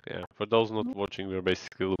 Yeah, for those not watching, we're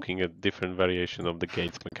basically looking at different variation of the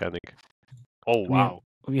gates mechanic. Oh wow!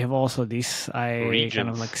 We have also this regions. Kind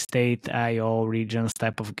of like state IO regions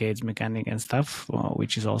type of gates mechanic and stuff,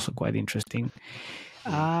 which is also quite interesting.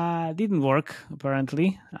 Didn't work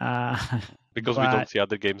apparently. Because we don't see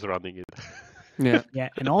other games running it. Yeah,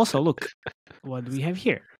 and also look what we have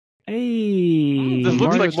here. Hey, this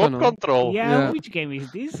looks like mob control. Yeah, which game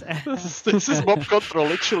is this? This is mob control,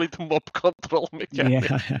 literally the mob control mechanic.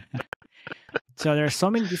 Yeah. So there are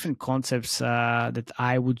so many different concepts that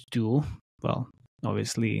I would do. Well,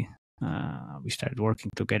 obviously, we started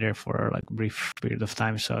working together for like a brief period of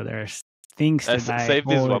time, so there's things that save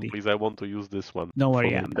this one, please. I want to use this one. Don't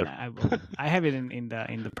worry, I have it in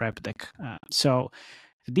the prep deck. So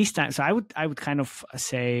this time, so I would kind of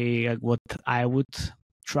say what I would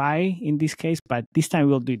try in this case, but this time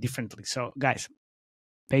we'll do it differently. So guys,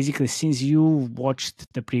 basically, since you watched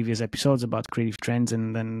the previous episodes about creative trends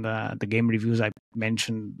and then the game reviews, I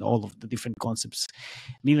mentioned all of the different concepts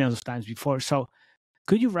millions of times before. So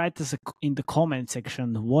could you write us in the comment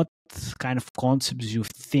section what kind of concepts you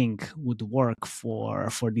think would work for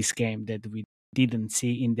this game that we didn't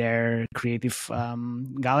see in their creative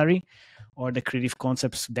gallery or the creative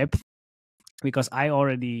concepts depth? Because I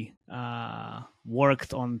already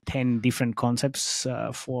worked on 10 different concepts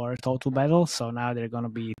for Total Battle, so now they're going to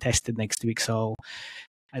be tested next week. So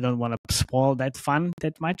I don't want to spoil that fun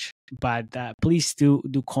that much, but please do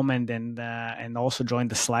comment and also join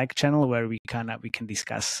the Slack channel where we can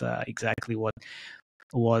discuss exactly what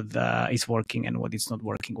is working and what is not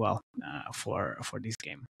working well for this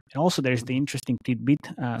game. And also there's the interesting tidbit.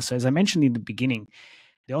 So as I mentioned in the beginning,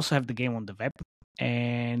 they also have the game on the web,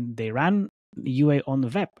 and they run UA on the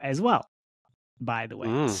web as well, by the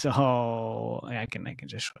way. So I can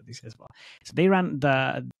just show this as well. So they run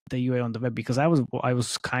the UA on the web, because I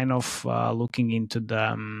was kind of looking into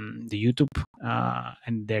the YouTube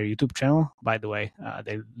and their YouTube channel. By the way,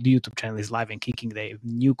 the YouTube channel is live and kicking.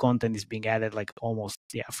 New content is being added like almost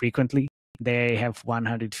frequently. They have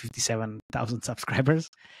 157,000 subscribers.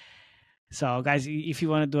 So guys, if you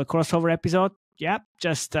want to do a crossover episode,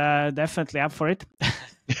 just definitely up for it.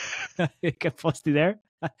 You can post it there.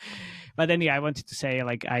 But anyway, I wanted to say,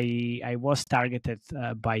 like, I was targeted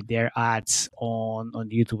by their ads on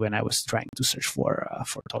YouTube when I was trying to search for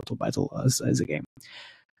Total Battle as a game.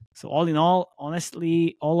 So all in all,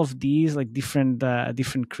 honestly, all of these like different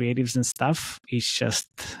creatives and stuff, it's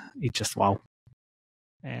just wow.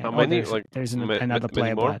 And how many? There's another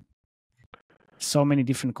player, but so many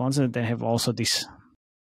different concepts. They have also this.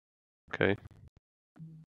 Okay.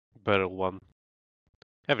 Barrel one.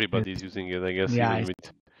 Everybody's using it, I guess. Yeah,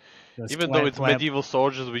 Even though it's medieval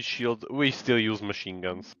soldiers with shield, we still use machine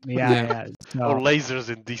guns. Yeah. So, or lasers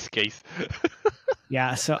in this case.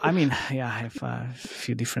 yeah, so I mean, yeah, I have a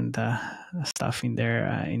few different stuff in there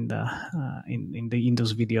in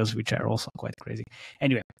those videos, which are also quite crazy.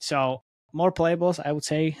 Anyway, so more playables, I would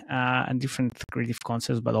say, and different creative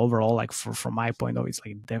concepts, but overall, like from my point of view,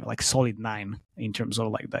 it's like solid 9 in terms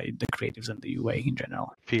of like the creatives and the UA in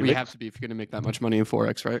general. We have to be if you're going to make that much money in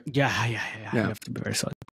Forex, right? Yeah. You have to be very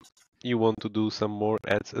solid. You want to do some more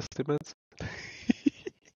ads estimates?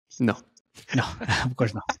 No, of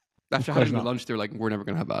course not. After having the lunch, they're like, "We're never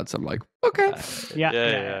going to have ads." I'm like, "Okay."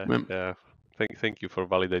 Yeah. Thank you for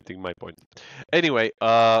validating my point. Anyway,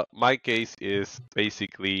 my case is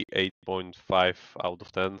basically 8.5 out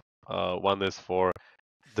of 10. One is for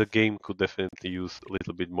the game could definitely use a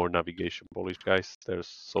little bit more navigation polish, guys. There's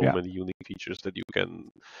so many unique features that you can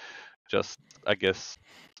just, I guess,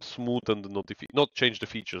 smoothen the not change the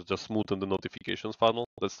features, just smoothen the notifications funnel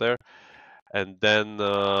that's there. And then,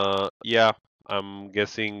 I'm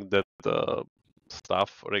guessing that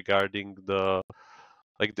stuff regarding the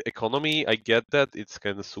economy, I get that it's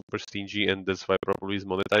kind of super stingy, and that's why probably is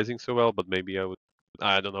monetizing so well. But maybe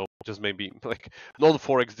I don't know, just maybe like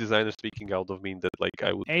non-forex designer speaking out of me that like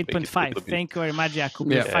I would 8.5. Thank you very much,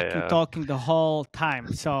 Jakub. You're fucking talking the whole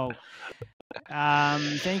time. So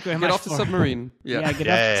thank you very much. Get off the submarine. Get off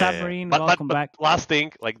the submarine. Welcome back. Last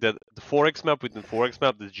thing, like the forex map within forex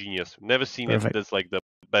map, that's genius. Never seen it. That's like the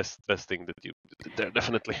best thing that you did there,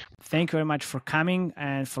 definitely. Thank you very much for coming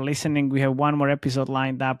and for listening. We have one more episode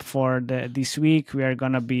lined up for this week. We are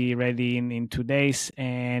gonna be ready in 2 days,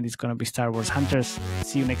 and it's gonna be Star Wars Hunters.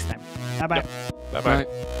 See you next time. Bye bye. Bye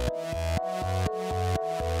bye.